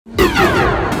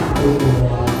Hi,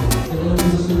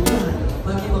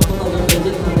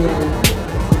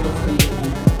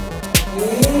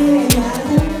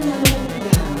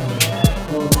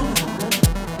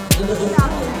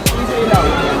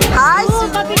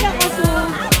 kapi ka kaso.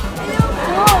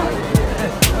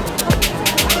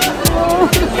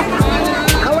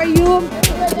 How are you?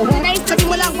 Nice to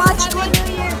mo lang. Watch good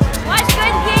game,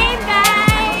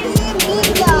 guys.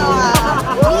 Liga.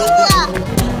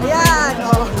 Yan.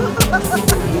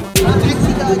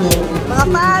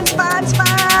 Mga fans.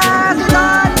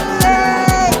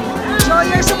 Donny. Show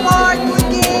your support. Good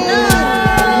game.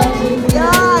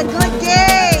 Yan. Good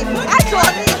game. Ay,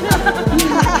 sorry.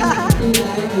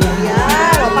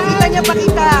 Yan.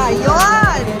 Pakita.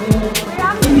 Yun.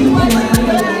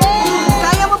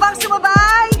 Kaya mo bang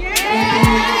sumabay?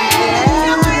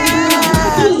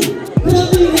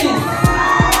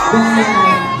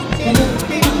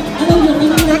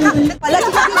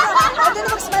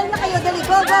 Mag-smile na kayo. Dali,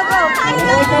 go.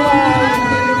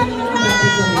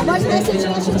 Voice message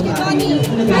kay Donny.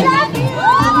 I love you!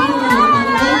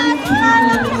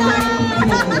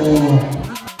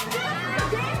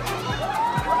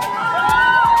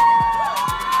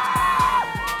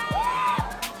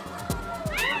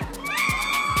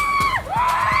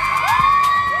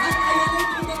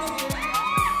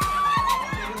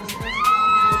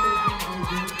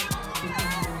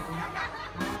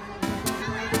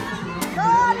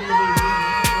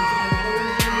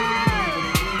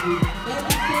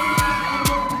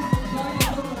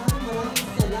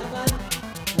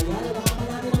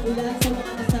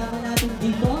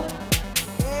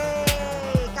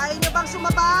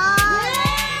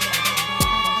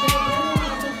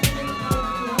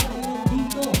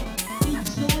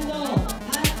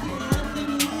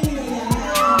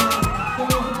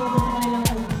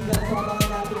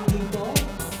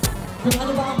 Kung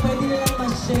ano ba ang pwede nilang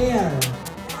ma-share.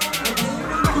 Ang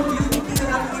gaming community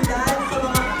ng ilan sa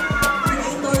mga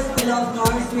creators nila, of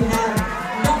course, we have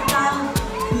Donbelle,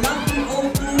 Lucky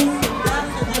Opus, Black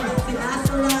sa David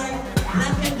Sinasaray,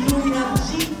 Black and Blue, we have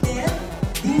Cheated,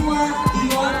 Diwa,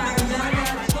 Dion,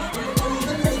 Ariana, Chot,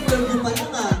 sa interview pa lang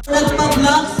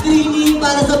nagpa-vlog screening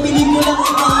para sa pelikulang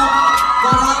ito.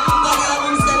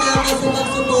 Maraming salamat sa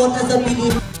pagsuporta sa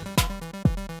pelikula.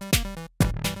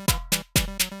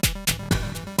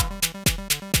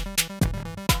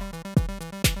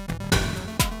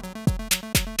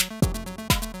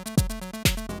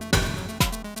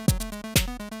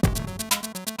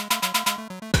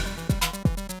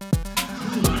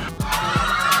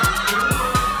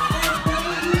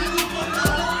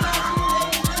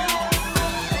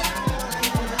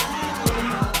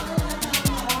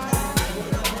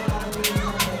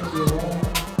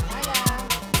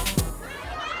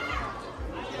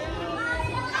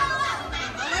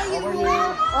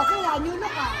 Okay, new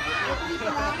look ah.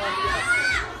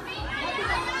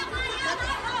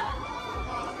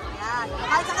 Yan.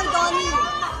 Hi ka kay Donny.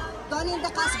 Donny in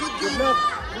the cast, good game. Good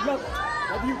luck.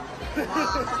 Love you.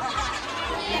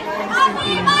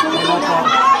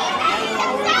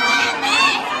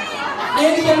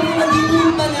 Ayun, syempre nandito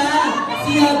yung pala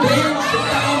si Bench sa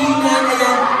kanina.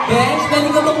 Ayan, Bench, pwede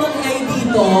ka bang mag-hi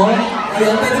dito?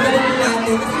 Ayan, pwede ka bang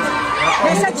natin?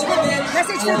 Message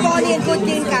for Donny and good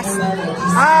game cast.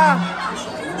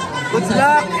 Good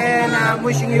luck and I'm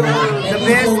wishing you all the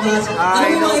best.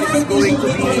 I know this is going to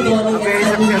be a very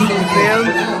successful film.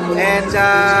 And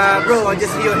bro, I'll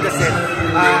just see you on the set.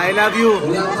 I love you.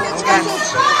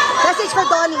 Message for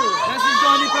Donny. Message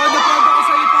Donny, proud ako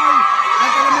sa iyo, Paul.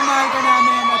 At alam mo, mahal ka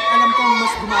namin at alam kong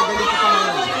mas gumagaling ka pa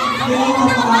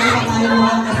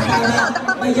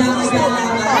ngayon.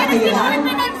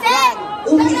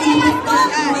 Umiinit ka,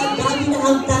 gabi na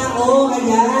ang tao,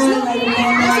 ayan.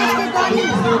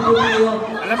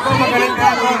 Alam ko, magaling ka,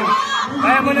 Paul.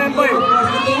 Kaya mo na yan, boy.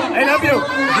 I love you.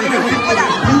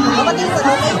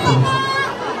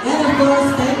 And of course,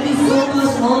 thank you so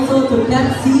much also to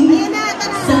Pepsi,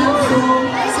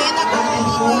 Samsung, and of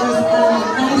course,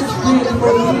 nice drink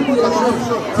for you today.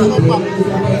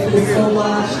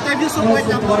 Thank you so much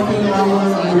for supporting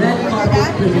our red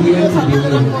carpet premiere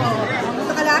today.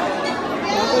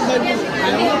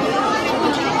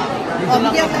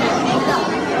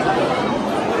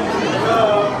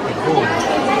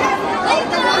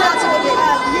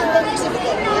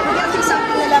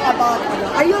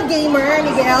 Are you a gamer,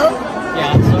 Miguel?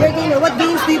 Yeah. You're a gamer. What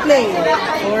games do you play?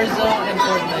 Forza and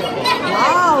Fortnite.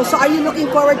 Wow. So are you looking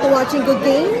forward to watching good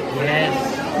game? Yes.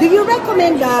 Do you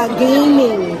recommend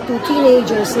gaming to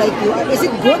teenagers like you? Is it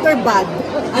good or bad?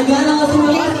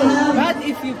 Bad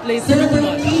if you play too much.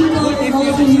 Good if you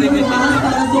just limit it.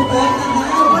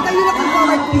 What are you looking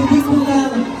forward to?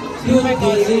 Good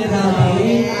game,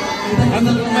 grabe.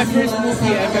 My first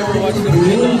movie I've ever watched in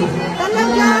film.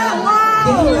 Talaga!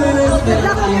 Wow!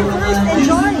 Ganda ko yung first.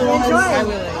 Enjoy! Enjoy!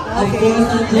 Okay.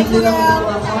 Thank you,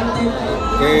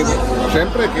 Kay,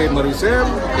 siyempre, kay Maricel,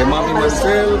 kay Mami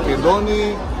Maricel, kay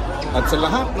Donny, at sa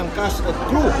lahat ng cast at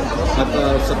crew at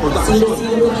sa production.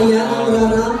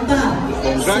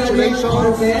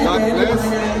 Congratulations, God bless.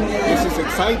 This is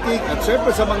exciting. At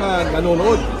siyempre sa mga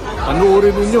nanonood,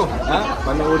 panuorin ninyo.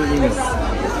 Panuorin ninyo.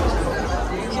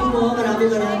 Maraming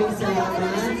salamat.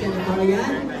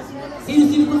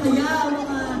 Sino pa kaya ang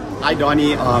mga... Hi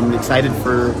Donny, excited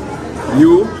for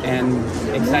you and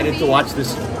excited to watch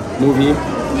this movie.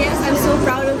 Yes, I'm so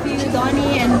proud of you,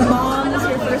 Donny and Mom. This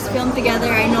is your first film together.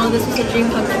 I know this was a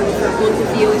dream come true for both of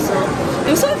you, so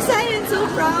I'm so excited, so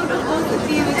proud of both of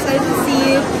you. Excited to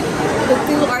see the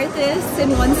two artists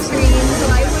in one screen.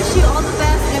 So I wish you all the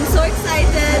best. I'm so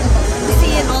excited to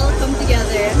see it all come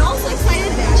together. And also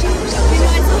excited that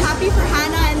I'm so happy for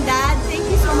Hannah and Dad.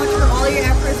 Thank you so much for all your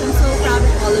efforts. I'm so proud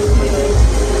of all of you.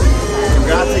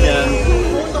 Congrats again.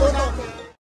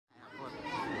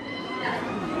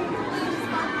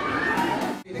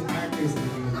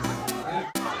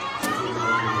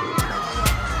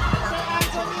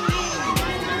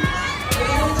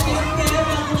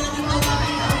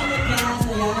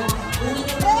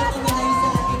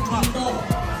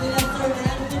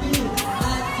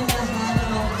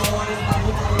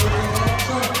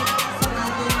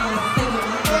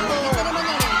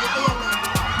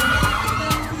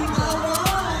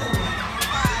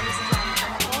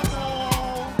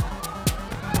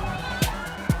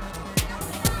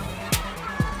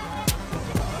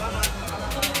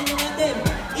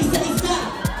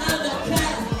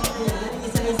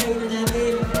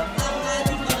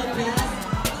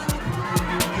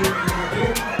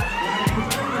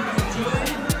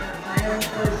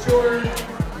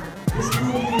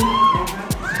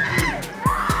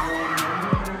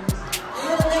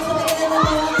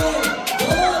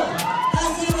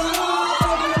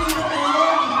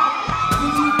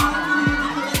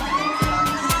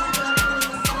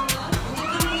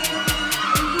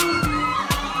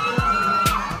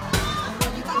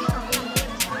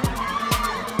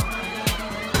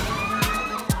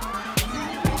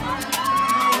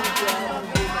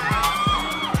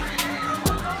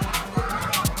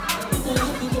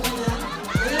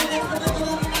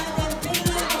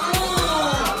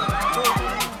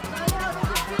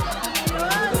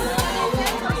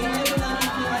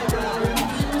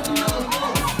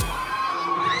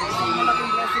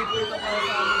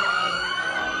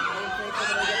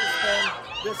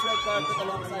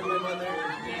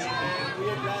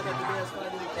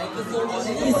 Thank you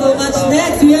so much.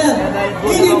 Next, we have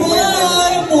Kitty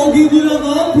Boy! Pogi mo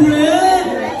naman, friend!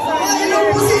 Ilang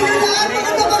po sila lahat!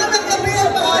 Mga nagkabi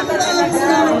ang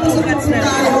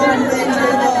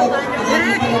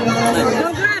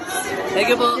Thank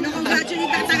you po.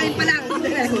 Congratulate tatangin pa lang.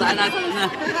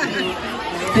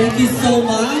 Thank you so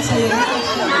much.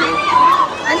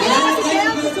 Andun na si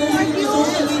Belle to support you.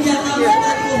 Social media account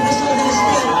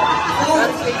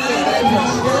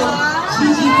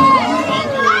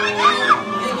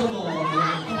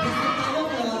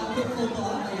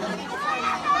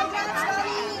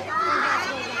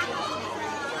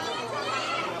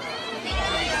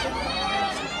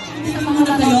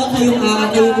natin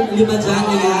kayong lima dyan,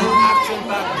 ayan.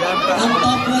 Ang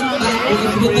top one back is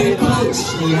with their coach.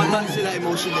 Ayan. Sila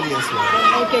emotionally as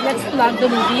well. Okay, let's plug the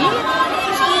movie. The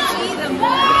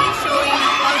movie showing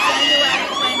January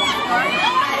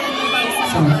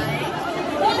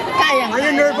 24. Are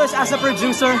you nervous as a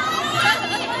producer?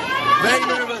 Very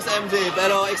nervous, MJ,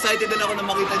 pero excited din ako na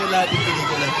makita niyo lahat yung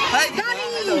pelikula. Hi!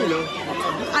 Hello!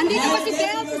 Andito ba si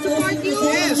Belle to support you?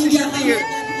 Yes, she should be here.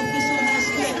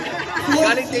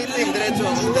 Galing taping, diretso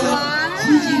ako.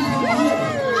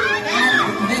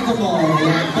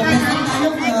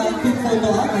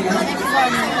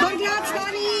 Congrats,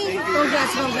 Donny!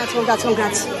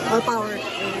 Congrats. All power.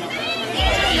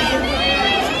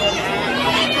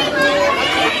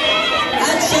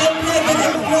 At syempre,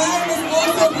 Direct Juan is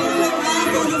also doing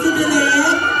natin si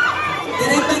Direct.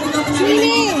 Direct, bago ka pa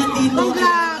namin dito.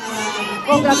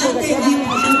 Congrats.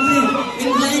 Syempre,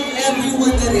 invite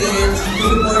everyone na rin to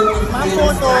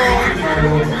support the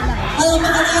film. Hello,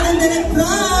 mga natin, Direct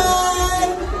Juan!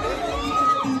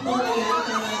 Dito na yan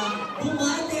para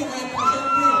bumati at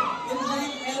syempre,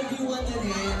 invite everyone na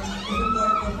rin to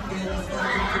support the film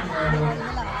starting tomorrow.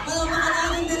 Hello, mga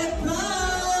natin, Direct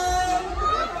Juan!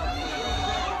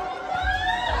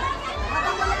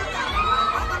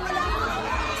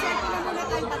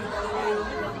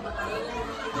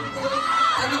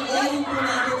 Ano po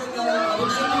natin ang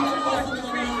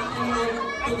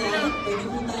pwede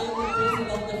po tayo mag-posting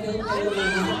of the film pero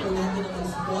lahat po natin ang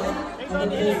mag-spoil. Ang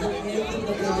mag-post ng editing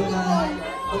na pwede na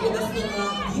mag-inas ng mga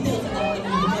details ng ating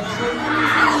dimension.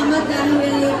 Salamat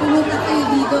dahil pumunta kayo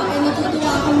dito ay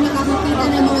natutuwa akong nakakakita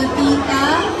ng mga tita,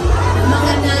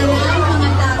 mga nanay, mga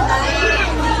tatay,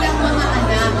 ilang mga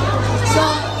anak. So,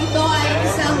 ito ay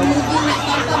isang movie na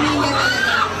pang-pamilya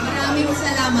talaga. Maraming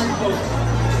salamat po.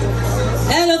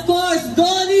 And of course,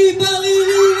 Donny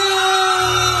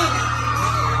Pangilinan!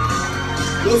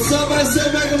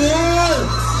 Super, come on!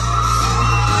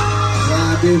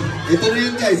 Grabe. Ito na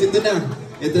yun guys, ito na.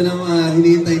 Ito na mga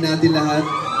hinihintay natin lahat.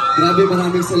 Grabe,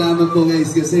 maraming salamat po guys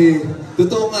kasi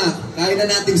totoo nga, kaya na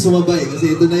nating sumabay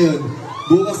kasi ito na yun.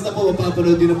 Bukas na po,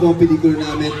 mapapanood din na po ang pelikula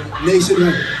namin.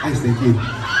 Nationwide. Ay, thank you.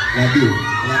 Love you.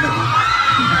 Salamat ha.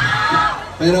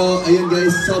 Pero ayun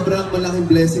guys, sobrang malaking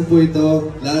blessing po ito.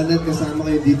 Lalo na't kasama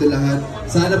kayo dito lahat.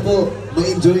 Sana po,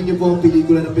 ma-enjoy nyo po ang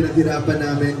pelikula na pinaghirapan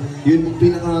namin. Yun yung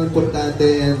pinaka-importante.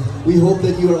 And we hope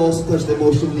that you are also touched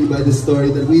emotionally by the story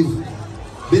that we've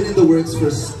been in the works for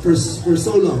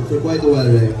so long, for quite a while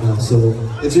right now. So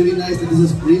it's really nice that this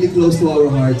is really close to our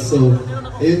hearts. So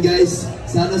ayun guys,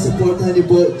 sana supportahan niyo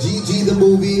po GG the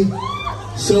movie.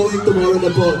 Showing tomorrow na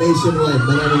po, nationwide.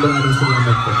 Maraming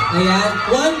salamat po. Ayan,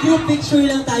 one group picture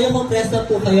lang tayo. Mag-press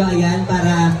up po kayo, ayan,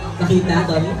 para makita,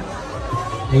 Donny.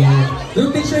 Ayan,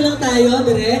 group picture lang tayo,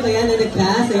 direct. Ayan, na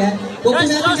nag-class, ayan. Huwag po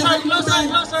natin nakalimutan,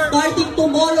 starting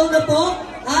tomorrow na po,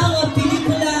 ang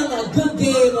pelikulang Good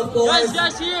Game, of course.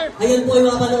 Ayan po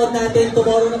yung mapanood natin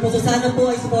tomorrow na po. So sana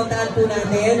po ay supportahan po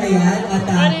natin. Ayan. At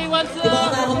yung mga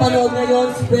nakapanood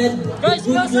ngayon, spread the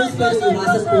good news pero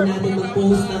iwasan po natin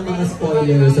mag-post ng mga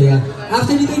spoilers. So yeah.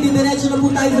 Actually, didiretso na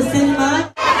po tayo sa cinema.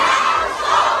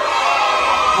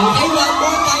 Okay, one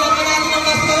more. Kaya pa natin ang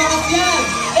mas malakas yan.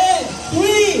 And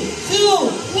 3,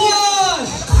 2, 1!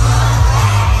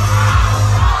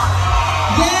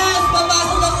 Yes!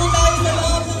 Papasok na po tayo sa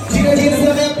loob. Gina,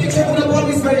 picture po na po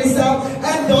Miss Marisa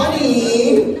and Donny.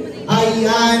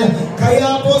 Ayan.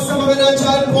 Kaya po sa mga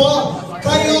nandyan po,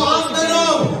 kayo ang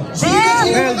tanong.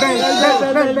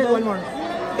 Belle, one more.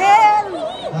 Belle!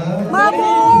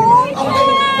 Mamu! Okay,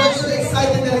 actually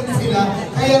excited na rin sila.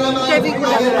 Kaya nga mga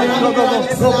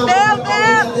maraming salamat.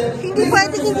 Belle! Hindi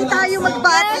pwedeng hindi tayo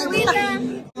magbati.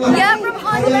 Yeah, from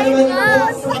online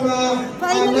class.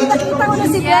 Finally, nakita ko na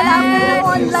si Belle.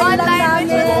 Online lang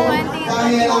namin.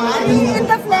 In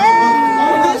the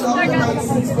flesh!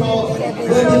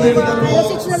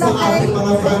 Message na lang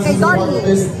kay Donny.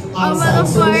 Of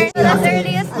course, as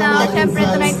early as now, syempre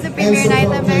tonight's the premiere night.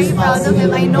 I'm very proud of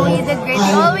him. I know he did great.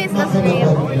 He always does great.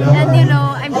 And you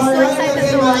know, I'm just so excited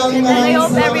to watch it. And I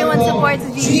hope everyone supports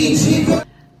Gigi.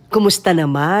 Kumusta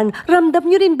naman? Ramdam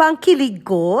nyo rin ba ang kilig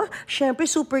ko? Siyempre,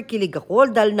 super kilig ako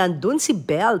dahil nandun si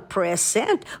Belle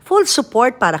present. Full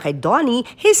support para kay Donny,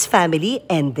 his family,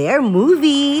 and their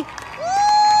movie.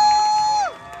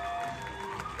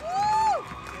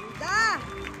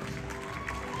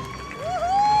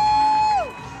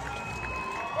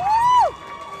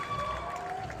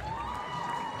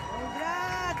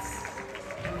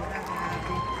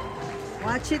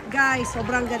 Watch it guys,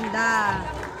 sobrang ganda.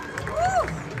 Woo!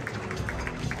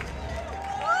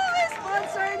 Woo!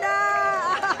 Sponsor na!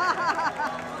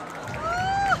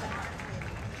 Woo!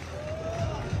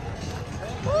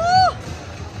 Woo!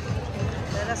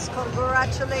 Let us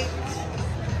congratulate.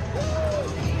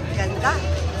 Ganda.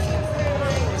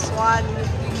 This one.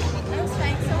 I'm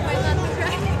trying so hard not to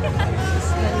cry.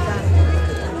 Ganda.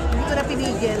 Hindi ko na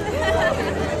pinigil.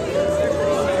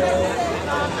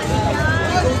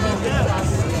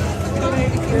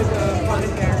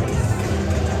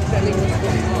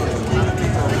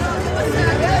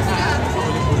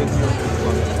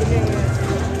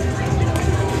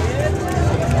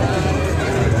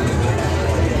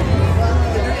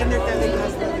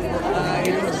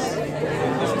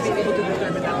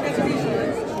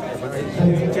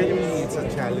 Genuinely, it's a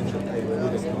challenge that I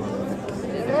wouldn't know.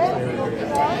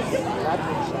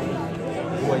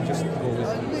 Do I just go with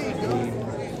the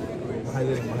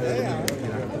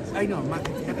I know,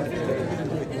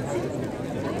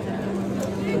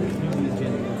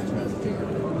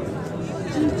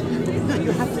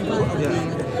 you have to go.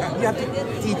 You have to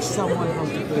teach someone how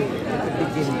to play at the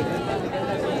beginning.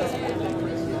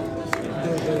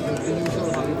 The usual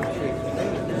Hollywood trick.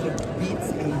 It beats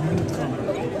a newcomer.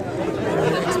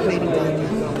 And explaining to the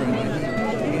newcomer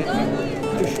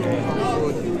to show how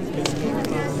good he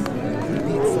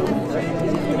beats someone.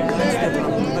 That's the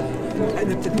problem. But at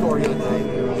the tutorial time.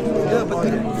 Yeah, but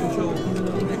you show. Is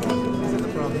that the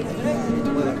problem?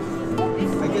 Well,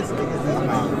 I guess that's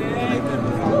my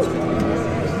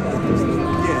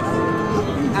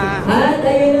At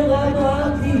ayun na nga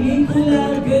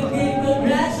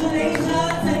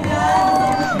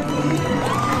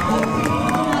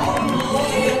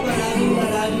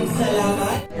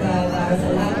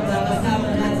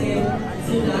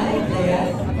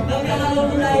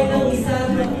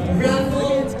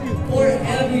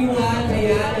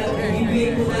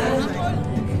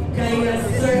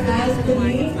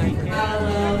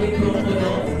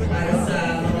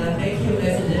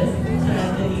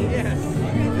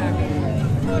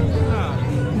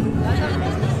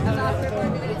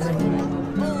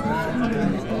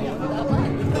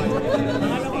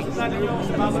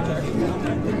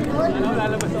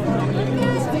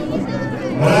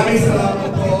Maraming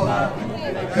salamat po.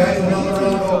 Guys, another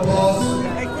round of applause.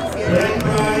 Great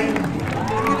time.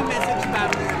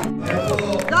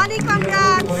 Donny,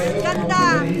 congrats!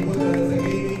 Ganda!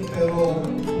 Pero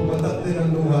pumatak din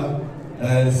ang luha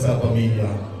dahil sa pamilya.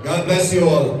 God bless you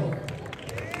all.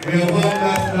 We have one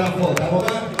last raffle. Tama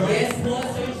ba? Yes, boss,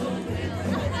 sir.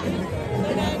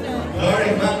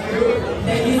 Alright, back to you.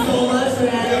 Thank you so much for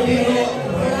having me.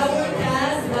 For our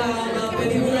cast,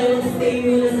 pwede mo na yung stay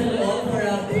muna sa loob for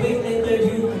a quick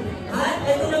interview. At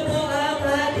ito na po ang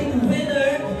ating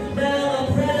winner ng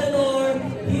Predator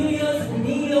Helios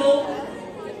Neo.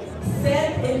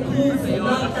 Set includes a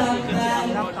laptop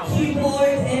bag,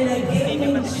 keyboard, and a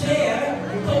gaming chair.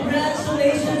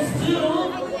 Congratulations to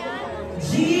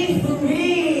G3!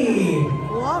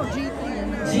 Wow, G3!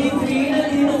 G3,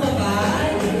 nandito ka ba?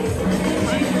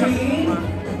 G3,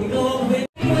 ikaw ang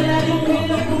winner. Wala yung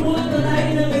winner, pumunta tayo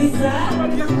ng isa.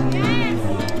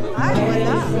 Ay,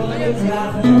 wala!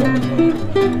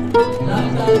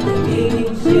 Laptop,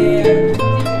 gaming chair,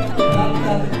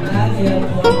 laptop bag, yan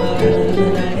po ang natin.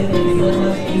 Thank you so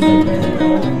much, Jason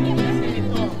Predator.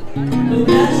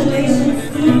 Congratulations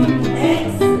to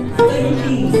X30,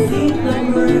 seat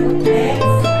number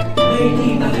X30.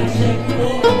 Pakicheck po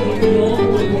ang inyong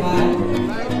upuan.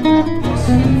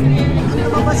 Ano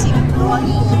ba ba si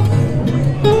Donny?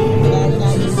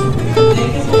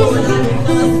 Thank you po sa lahat ng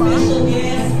mga special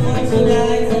guests for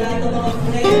tonight, sa lahat ng mga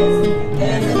friends,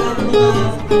 and sa lahat ng mga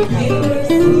viewers,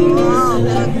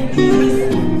 celebrities.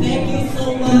 Thank you so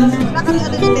much. Wala kami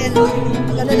ano ni Bello.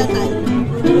 Ano lang tayo?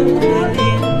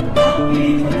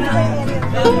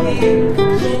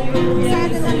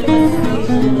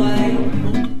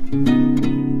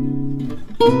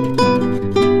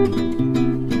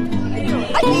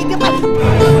 Ay, hindi pa.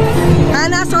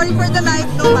 Anna, sorry for the light.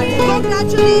 No, but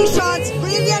congratulations.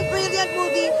 Brilliant, brilliant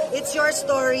movie. It's your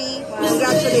story.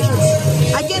 Congratulations.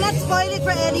 I cannot spoil it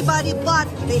for anybody, but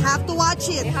they have to watch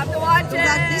it. You have to watch it.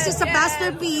 This is a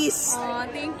masterpiece. Oh,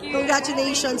 thank you.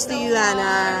 Congratulations to you,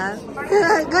 Anna.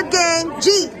 Good game.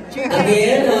 G.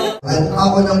 At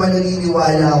ako naman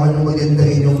naniniwala ako na maganda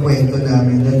rin yung kwento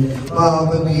namin at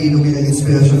makakapagbigay kami ng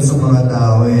inspirasyon sa mga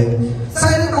tao. And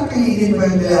sana pagkilinin mo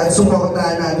nila at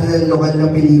suportahan natin ang lokal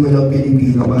na pelikulang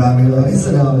Pilipino. Maraming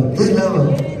salamat. Yun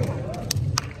lang.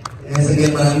 Yes,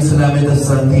 again, maraming salamat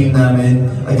sa team namin.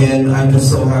 Again, I'm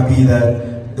just so happy that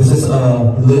this is a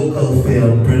local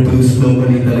film, produced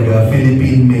locally talaga,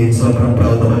 Philippine-made, sobrang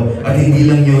proud ako. At hindi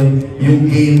lang yun, yung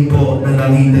game po na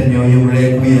nakita nyo, yung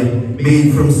Requiem,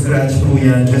 made from scratch po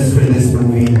yan just for this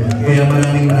movie. Kaya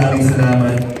maraming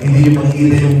salamat. Hindi nyo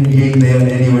makikita yung game na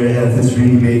yun anywhere else. It's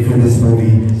really made for this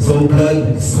movie. So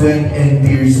blood, sweat, and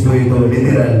tears po ito,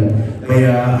 literal.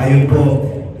 Kaya ayun po,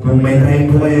 kung may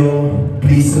time po kayo,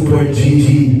 please support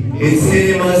Gigi. It's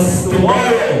cinemas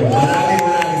tomorrow! Maraming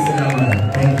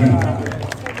salamat. Thank you.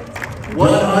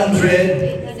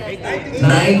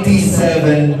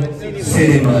 197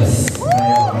 cinemas.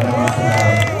 Maraming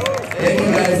salamat. Thank you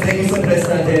guys. Thank you sa press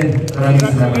natin. Maraming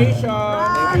salamat.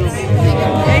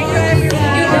 Thank you,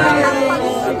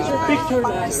 everyone. Picture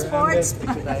Sports.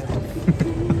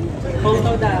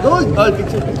 Photo na. Good. Oh,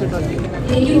 picture.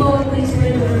 Thank you all. Please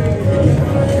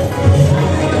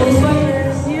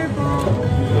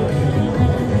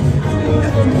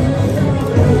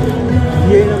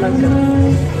Here naman siya.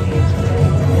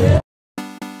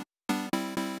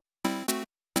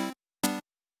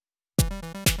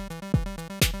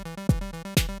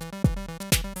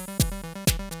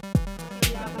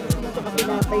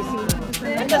 Thank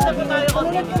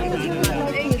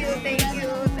you.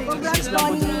 Congrats,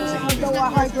 Donny. The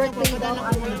hard work na yun.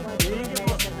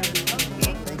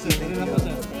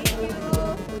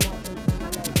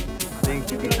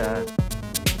 Thank you, Tita.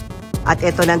 At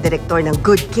ito na ang direktor ng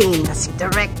Good King na si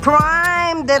Direk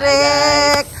Prime.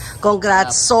 Direk!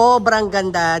 Congrats. Sobrang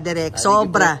ganda, Direk.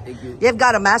 Sobra. You've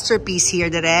got a masterpiece here,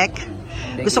 Direk.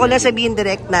 Gusto ko lang sabihin,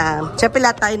 Direk, na syempre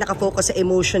lahat tayo nakafocus sa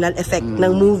emotional effect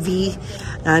ng movie.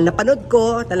 Napanood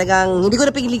ko, talagang hindi ko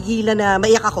na pinigilan na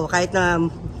maiyak ako kahit na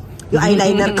yung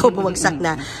eyeliner ko bumagsak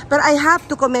na. Pero I have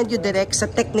to commend you, Direk, sa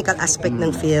technical aspect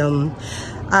ng film.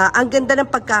 Ang ganda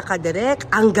ng pagkakadirect,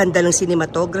 ang ganda ng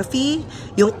cinematography,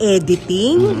 yung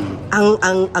editing,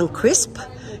 ang crisp,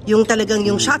 yung talagang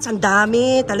yung shots, ang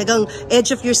dami, talagang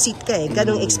edge of your seat ka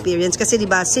ganong experience. Kasi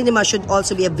diba, cinema should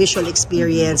also be a visual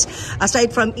experience.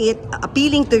 Aside from it,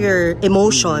 appealing to your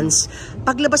emotions,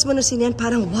 paglabas mo ng sinihan,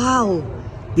 parang wow,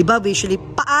 Di ba visually?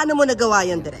 Paano mo nagawa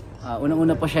yun, Direk?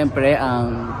 Unang-una po syempre,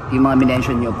 yung mga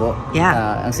minention nyo po.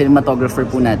 Yeah. Ang cinematographer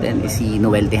po natin is si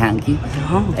Noel Tehanki.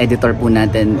 Editor po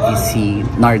natin is si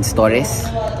Nards Torres.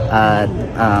 At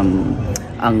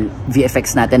ang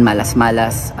VFX natin,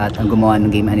 Malas-Malas. At ang gumawa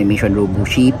ng game animation,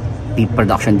 Robushi.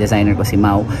 Production designer ko si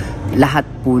Mau. Lahat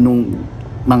po nung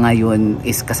mga yun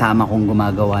is kasama kong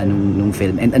gumagawa nung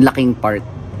film. And ang laking part,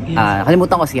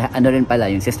 kalimutan ko si ano rin pala,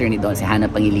 yung sister ni Don, si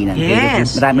Hannah Pangilinan.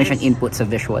 Yes, marami siyang input sa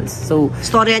visuals. So,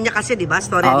 storya niya kasi, di ba?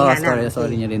 Storya ni Hannah.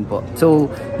 Story niya rin po.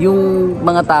 So, yung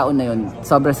mga tao na yun,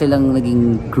 sobra silang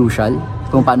naging crucial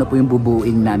kung paano po yung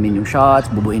bubuin namin yung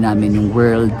shots, bubuin namin yung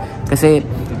world. Kasi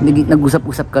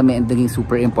nag-usap-usap kami and naging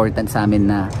super important sa amin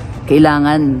na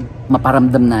kailangan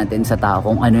maparamdam natin sa tao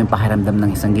kung ano yung pakiramdam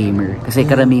ng isang gamer. Kasi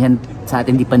karamihan sa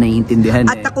atin di pa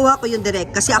naiintindihan. At nakuha ko yung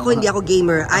Direk kasi ako hindi ako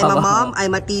gamer. I'm a mom,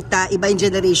 I'm a tita, iba yung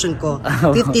generation ko.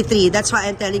 53. That's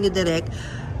why I'm telling you, Direk,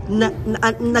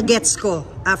 na-gets ko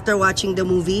after watching the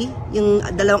movie. Yung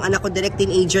dalawang anak ko, Direk,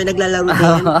 teenager, naglalaro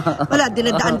din. Wala,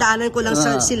 dinadaan-daanan ko lang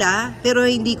sila, pero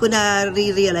hindi ko na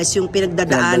re-realize yung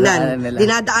pinagdadaanan.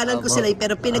 Dinadaanan ko sila,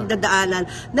 pero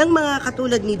pinagdadaanan ng mga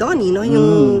katulad ni Donny, no?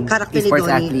 Yung karakter ni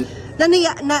Donny. Na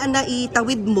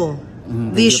naitawid mo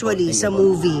visually sa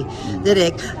movie,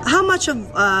 Direk. How much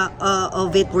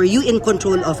of it were you in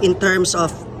control of in terms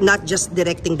of not just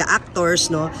directing the actors,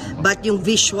 no, but yung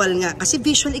visual nga, kasi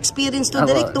visual experience to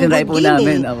direct tong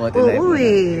game.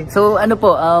 So ano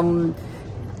po,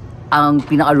 ang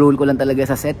pinaka-role ko lang talaga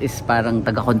sa set is parang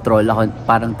taga-control ako,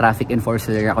 parang traffic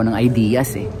enforcer ako ng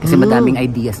ideas eh. Kasi madaming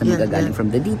ideas na magagaling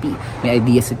from the DP. May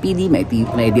ideas sa PD, may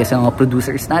ideas sa mga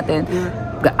producers natin.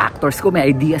 Actors ko, may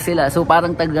ideas sila. So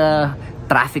parang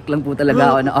taga-traffic lang po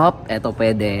talaga ako na, eto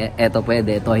pwede,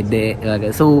 eto hindi.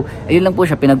 So, ayun lang po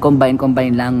siya,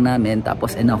 pinag-combine lang namin,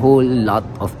 tapos in a whole lot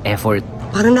of effort.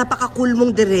 Parang napaka-cool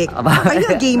mong Direk.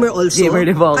 Kaya gamer also. Gamer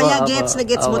din po ako. Kaya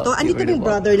gets mo to. Andito yung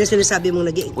brother na sinasabi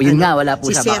mong yun nga, wala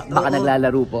po siya. Baka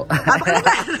naglalaro po. Baka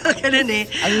naglalaro. Ganun eh.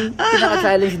 Ang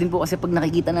pinaka-challenge din po kasi pag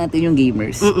nakikita natin yung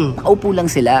gamers, nakaupo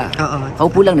lang sila.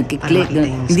 Nakaupo lang, nagkiklik.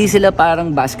 Hindi sila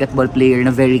parang basketball player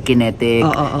na very kinetic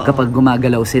kapag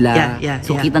gumagalaw sila.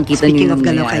 So kitang-kita nyo yung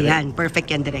galaw ka yan. Perfect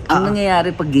yan, Direk. Ang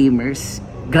nangyayari pag gamers,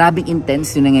 grabing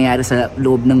intense yung nangyayari sa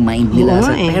loob ng mind nila.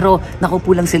 Pero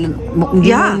nakaupo lang sila,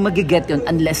 hindi mo magiget yun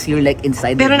unless you're like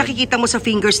inside. Pero nakikita mo sa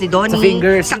fingers ni Donny,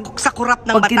 sa kurap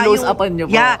ng mata,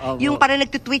 yung parang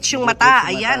nagtitwitch yung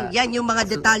mata. Ayan, yan yung mga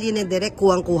detalye ni Direk,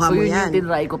 kuhang-kuha mo yan. So yun yung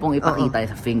tinry ko pong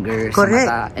ipakita sa fingers, sa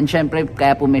mata. And syempre,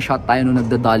 kaya po may shot tayo nung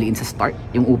nagda-dolly in sa start,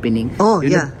 yung opening.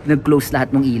 Nag-close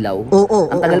lahat ng ilaw.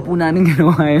 Ang tagal po namin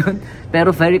ginawa yun.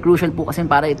 Pero very crucial po kasi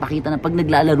para ipakita na pag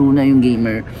naglalaro na yung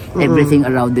gamer, everything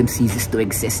around them ceases to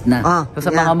exist na. So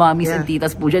sa mga mommies and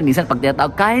titas po dyan, minsan pag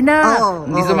tinatawag, kaya na!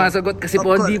 Hindi sumasagot kasi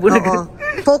po hindi po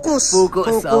Focus.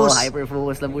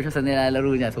 Hyper-focus lang po siya sa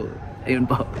nilalaro niya. So, ayun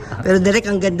po. Pero Direk,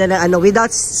 ang ganda na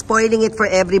without spoiling it for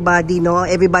everybody, no?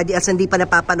 Everybody as hindi pa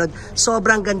napapanood,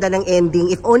 sobrang ganda ng ending.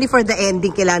 If only for the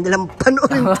ending, kailangan nilang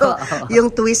panoorin to,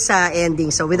 yung twist sa ending.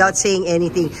 So, without saying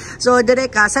anything. So,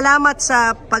 Direk, salamat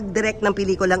sa pag-direct ng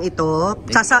pelikulang ito.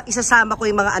 Isasama ko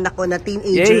yung mga anak ko na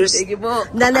teenagers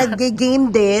na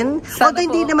nag-game din. Although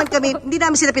hindi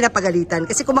namin sila pinapagalitan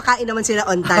kasi kumakain naman sila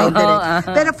on time, Direk.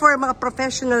 Pero for mga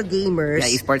professional gamers,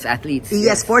 sports athletes.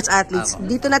 Sports athletes.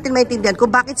 Dito natin maintindihan kung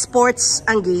bakit sports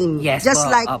ang game. Just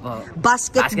like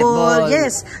basketball.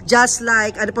 Just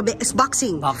like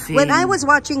boxing. When I was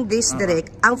watching this, Direk,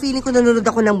 ang feeling ko nanonood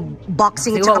ako ng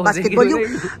boxing at saka basketball. Yung,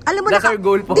 alam mo,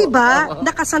 diba,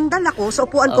 nakasandal ako sa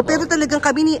upuan ko, pero talagang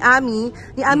kami ni Ami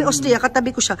Austria,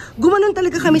 katabi ko siya, gumanon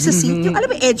talaga kami sa seat. Yung, alam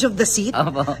mo, edge of the seat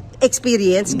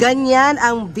experience. Ganyan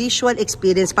ang visual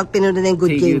experience pag pinanood ng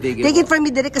good game. Take it from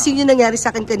me, Direk, kasi yun nangyari sa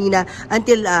akin kanina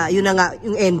until yun na nga,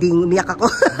 yung ending, umiyak ako.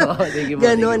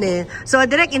 Ganon eh. So,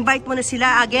 Direk, invite mo na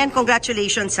sila. Again,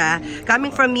 congratulations ha. Coming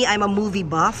from me, I'm a movie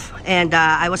buff and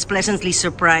I was pleasantly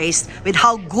surprised with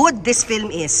how good this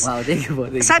film is. Wow, thank you po.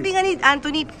 Sabi nga ni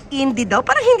Anthony, indie daw.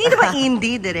 Parang hindi naman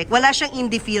indie, Direk. Wala siyang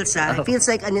indie feels ha. It feels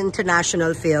like an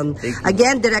international film.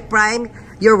 Again, Direk Prime,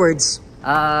 your words.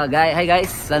 Hi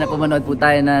guys, sana po manood po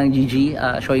tayo ng GG.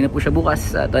 Showing na po siya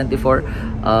bukas,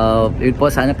 24. Yun po,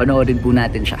 sana panoorin po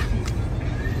natin siya.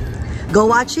 Go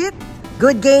watch it.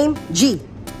 Good game, G.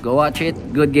 Go watch it.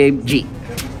 Good game, G.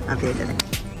 Okay, Direk.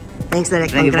 Thanks,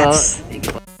 Direk. Congrats. Thank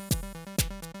you po.